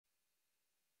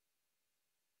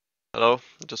Hello,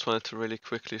 just wanted to really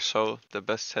quickly show the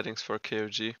best settings for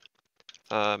KoG.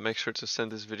 Make sure to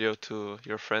send this video to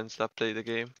your friends that play the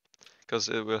game, because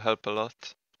it will help a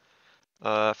lot.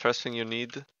 First thing you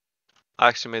need, I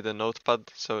actually made a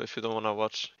notepad, so if you don't want to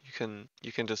watch, you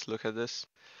can just look at this.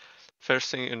 First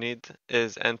thing you need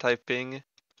is anti-ping.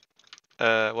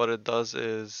 What it does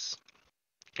is,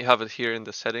 you have it here in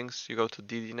the settings, you go to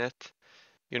DDNet,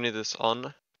 you need this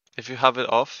on. If you have it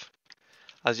off,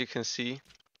 as you can see,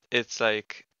 it's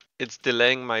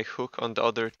delaying my hook on the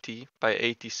other T by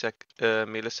 80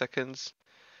 milliseconds.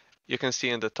 You can see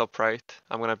in the top right,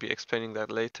 I'm gonna be explaining that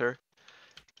later,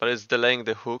 but it's delaying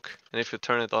the hook, and if you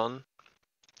turn it on,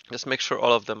 just make sure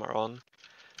all of them are on.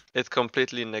 It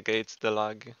completely negates the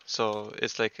lag, so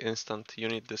it's like instant. You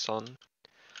need this on.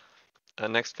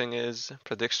 Next thing is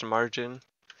prediction margin.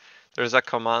 There's a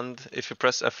command, if you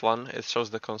press F1, it shows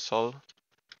the console.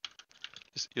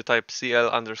 You type CL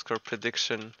underscore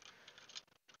prediction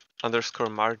underscore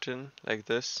margin like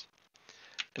this.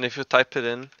 And if you type it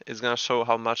in, it's gonna show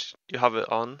how much you have it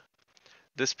on.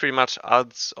 This pretty much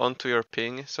adds onto your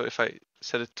ping. So if I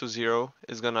set it to 0,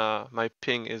 my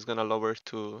ping is gonna lower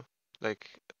to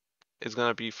it's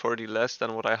gonna be 40 less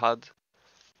than what I had.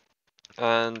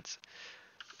 And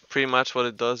pretty much what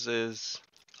it does is,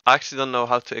 I actually don't know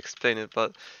how to explain it,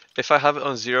 but if I have it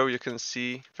on 0, you can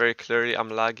see very clearly I'm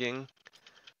lagging.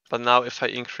 But now if I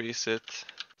increase it,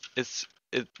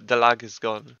 the lag is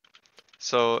gone.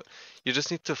 So you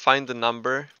just need to find the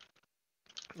number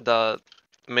that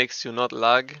makes you not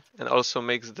lag and also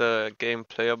makes the game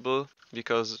playable,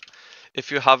 because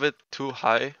if you have it too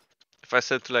high, if I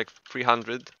set to like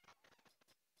 300,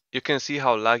 you can see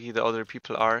how laggy the other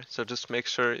people are. So just make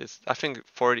sure I think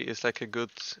 40 is like a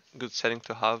good setting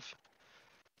to have.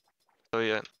 So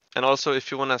yeah. And also if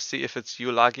you want to see if it's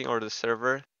you lagging or the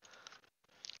server,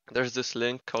 there's this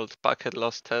link called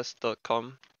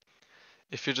packetlosstest.com.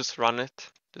 If you just run it,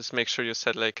 just make sure you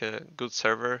set like a good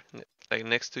server like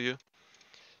next to you.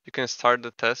 You can start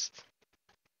the test.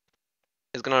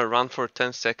 It's gonna run for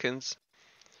 10 seconds,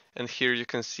 and here you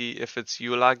can see if it's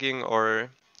you lagging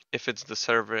or if it's the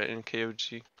server in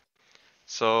KoG.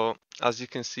 So as you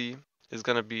can see, it's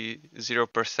gonna be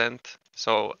 0%.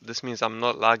 So this means I'm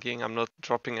not lagging, I'm not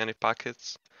dropping any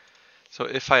packets. So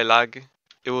if I lag,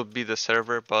 it will be the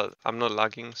server, but I'm not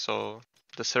lagging, so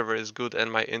the server is good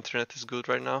and my internet is good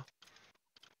right now.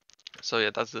 So yeah,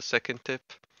 that's the second tip.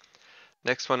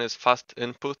 Next one is fast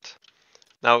input.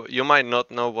 Now you might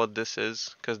not know what this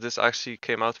is, because this actually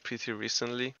came out pretty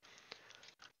recently.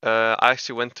 I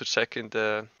actually went to check in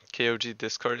the KoG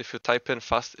Discord. If you type in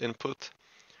fast input,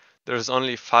 there's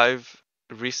only 5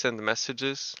 recent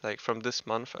messages like from this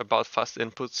month about fast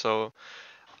input, so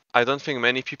I don't think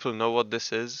many people know what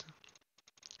this is.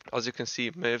 As you can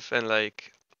see, Miv and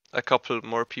like a couple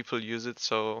more people use it,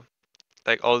 so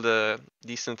like all the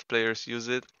decent players use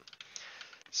it.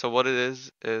 So what it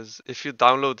is if you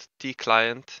download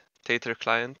Tater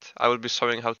client, I will be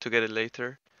showing how to get it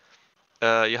later.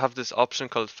 You have this option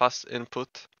called fast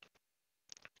input.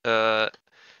 Uh,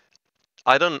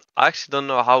 I actually don't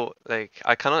know how, like,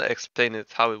 I cannot explain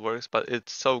it how it works, but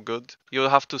it's so good. You'll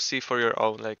have to see for your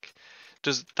own, like,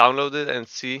 just download it and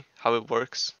see how it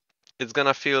works. It's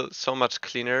gonna feel so much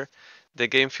cleaner. The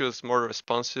game feels more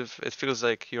responsive. It feels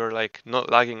like you're like not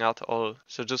lagging at all.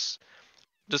 So just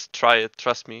try it,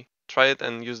 trust me. Try it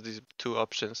and use these 2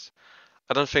 options.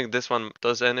 I don't think this one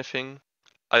does anything.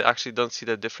 I actually don't see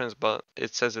the difference, but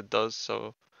it says it does,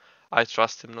 so I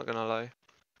trust him, not gonna lie.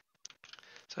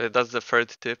 So that's the third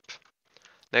tip.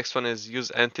 Next one is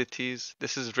use entities.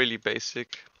 This is really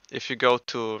basic. If you go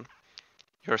to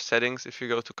your settings, if you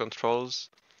go to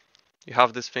controls, you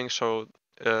have this thing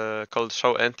called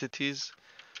show entities.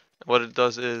 What it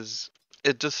does is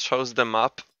it just shows the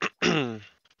map,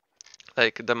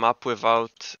 like the map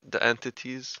without the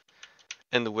entities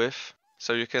and with,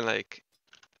 so you can like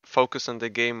focus on the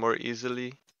game more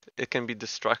easily. It can be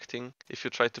distracting if you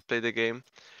try to play the game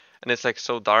and it's like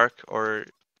so dark, or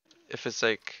if it's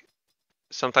like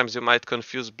sometimes you might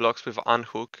confuse blocks with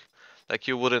unhook. Like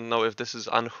you wouldn't know if this is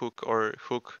unhook or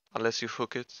hook unless you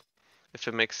hook it, if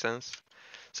it makes sense.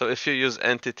 So if you use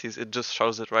entities, it just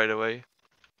shows it right away.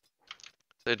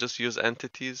 So just use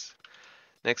entities.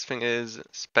 Next thing is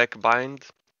spec bind.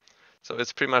 So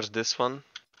it's pretty much this one.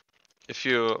 If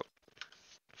you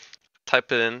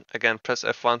type it in, again, press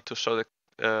F1 to show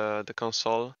the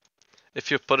console.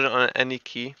 If you put it on any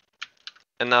key,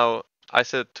 and now I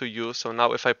set to U, so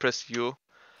now if I press U,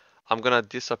 I'm gonna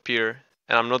disappear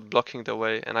and I'm not blocking the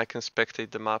way and I can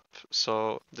spectate the map.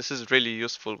 So this is really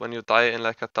useful when you die in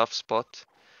like a tough spot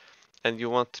and you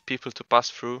want people to pass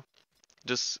through.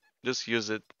 Just use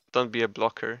it. don't be a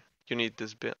blocker. You need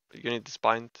this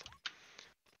bind.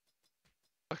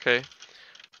 Okay.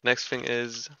 Next thing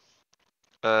is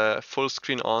full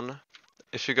screen on.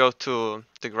 If you go to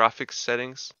the graphics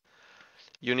settings,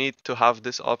 you need to have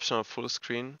this option of full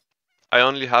screen. I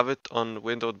only have it on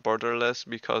windowed borderless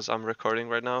because I'm recording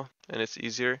right now and it's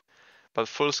easier. But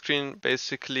full screen,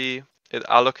 basically it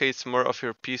allocates more of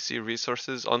your PC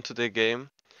resources onto the game.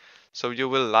 So you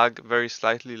will lag very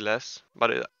slightly less,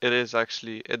 but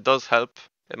it does help.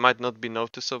 It might not be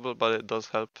noticeable, but it does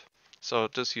help. So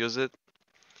just use it.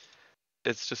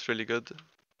 It's just really good.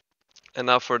 And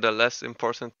now for the less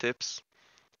important tips.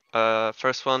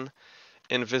 First one,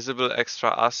 invisible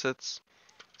extra assets.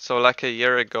 So like a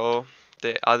year ago,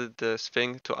 they added this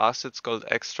thing to assets called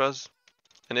extras.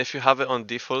 And if you have it on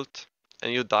default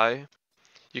and you die,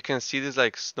 you can see these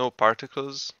like snow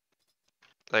particles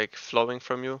like flowing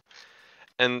from you.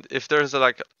 And if there's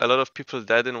like a lot of people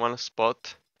dead in one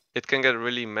spot, it can get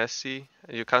really messy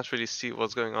and you can't really see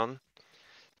what's going on.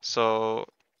 So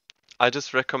I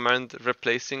just recommend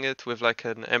replacing it with like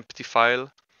an empty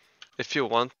file if you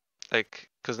want, like,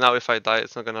 because now if I die,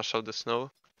 it's not gonna show the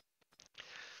snow.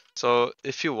 So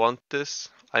if you want this,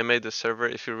 I made a server.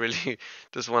 If you really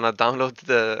just want to download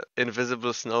the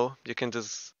invisible snow, you can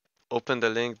just open the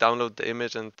link, download the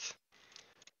image, and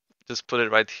just put it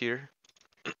right here.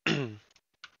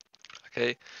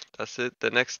 Okay, that's it. The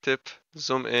next tip,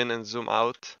 zoom in and zoom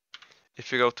out.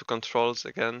 If you go to controls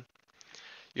again,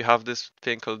 you have this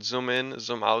thing called zoom in,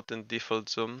 zoom out, and default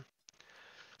zoom.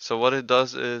 So what it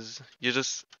does is you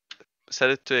just set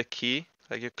it to a key,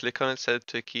 like you click on it, set it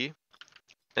to a key,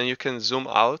 and you can zoom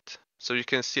out so you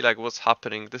can see like what's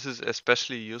happening. This is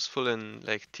especially useful in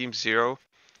like Team Zero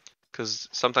because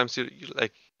sometimes you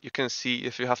can see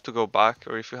if you have to go back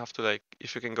or if you have to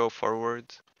if you can go forward.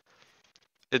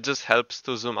 It just helps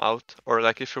to zoom out, or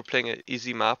like if you're playing an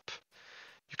easy map,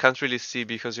 you can't really see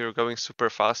because you're going super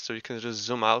fast, so you can just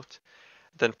zoom out,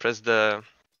 then press the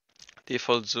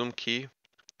default zoom key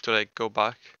to like go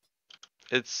back.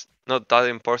 It's not that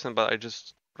important, but I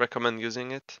just recommend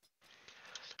using it.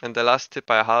 And the last tip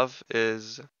I have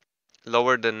is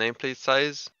lower the nameplate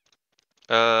size.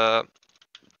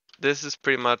 This is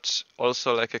pretty much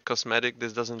also like a cosmetic.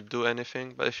 This doesn't do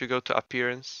anything, but if you go to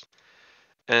appearance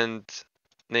and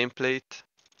nameplate,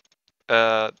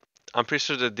 I'm pretty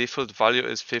sure the default value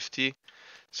is 50.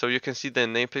 So you can see the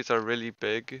nameplates are really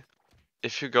big.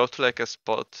 If you go to like a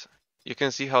spot, you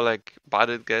can see how like bad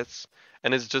it gets,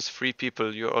 and it's just 3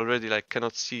 people. You already like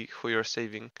cannot see who you're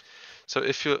saving. So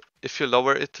if you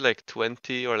lower it to like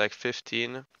 20 or like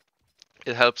 15,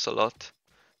 it helps a lot.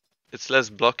 It's less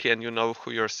blocky and you know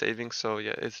who you're saving, so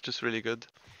yeah, it's just really good.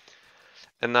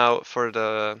 And now for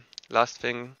the last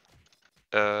thing,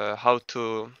 how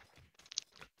to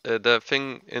the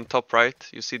thing in top right,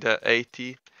 you see the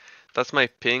 80. That's my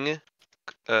ping,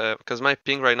 because my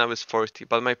ping right now is 40,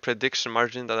 but my prediction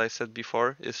margin that I said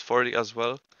before is 40 as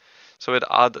well. So it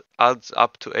adds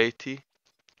up to 80.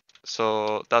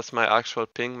 So that's my actual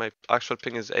ping. My actual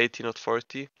ping is 80, not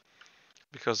 40,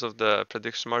 because of the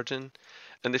prediction margin.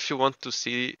 And if you want to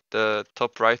see the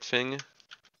top right thing,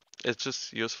 it's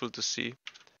just useful to see.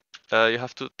 You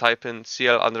have to type in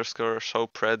cl underscore show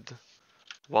pred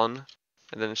 1,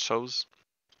 and then it shows.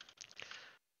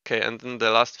 Okay, and then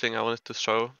the last thing I wanted to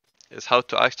show is how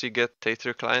to actually get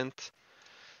Tater client.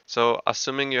 So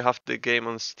assuming you have the game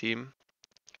on Steam,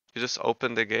 you just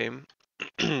open the game,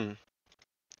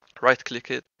 right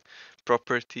click it,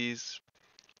 properties,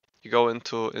 you go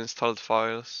into installed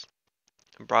files,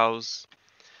 browse,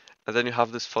 and then you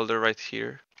have this folder right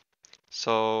here.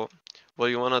 So what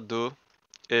you want to do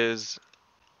is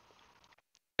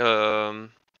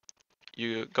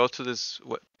you go to this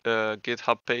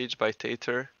GitHub page by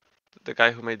Tater, the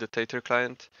guy who made the Tater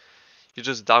client. You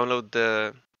just download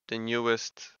the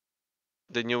newest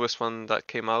one that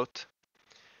came out,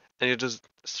 and you just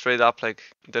straight up like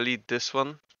delete this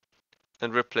one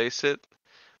and replace it.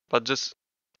 But just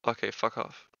okay, fuck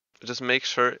off. Just make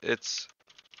sure it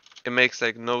makes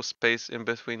like no space in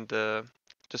between the.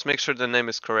 Just make sure the name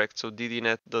is correct. So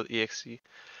ddnet.exe.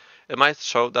 It might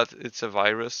show that it's a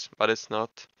virus, but it's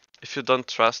not. If you don't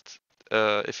trust,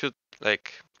 if you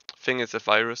like think it's a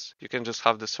virus, you can just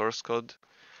have the source code.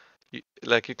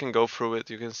 You can go through it.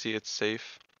 You can see it's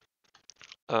safe.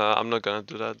 I'm not gonna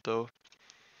do that though.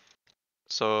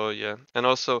 So yeah, and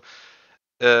also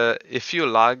if you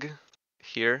lag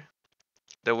here,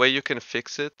 the way you can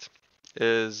fix it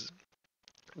is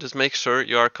just make sure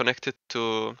you are connected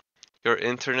to your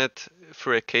internet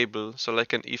through a cable, so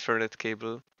like an Ethernet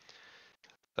cable.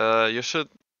 You should,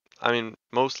 I mean,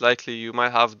 most likely you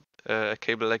might have a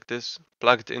cable like this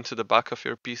plugged into the back of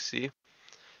your PC.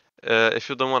 If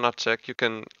you don't want to check, you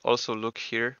can also look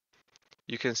here.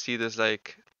 You can see there's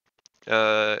like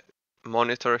a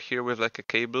monitor here with like a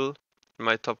cable in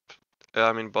my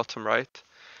bottom right.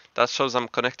 That shows I'm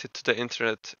connected to the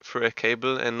internet through a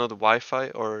cable and not Wi-Fi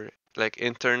or like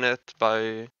internet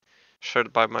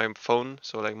shared by my phone,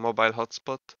 so like mobile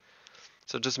hotspot.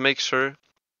 So just make sure,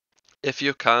 if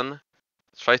you can,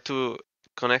 try to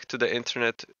connect to the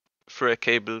internet through a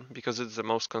cable because it's the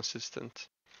most consistent.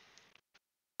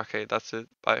 Okay, that's it.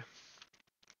 Bye.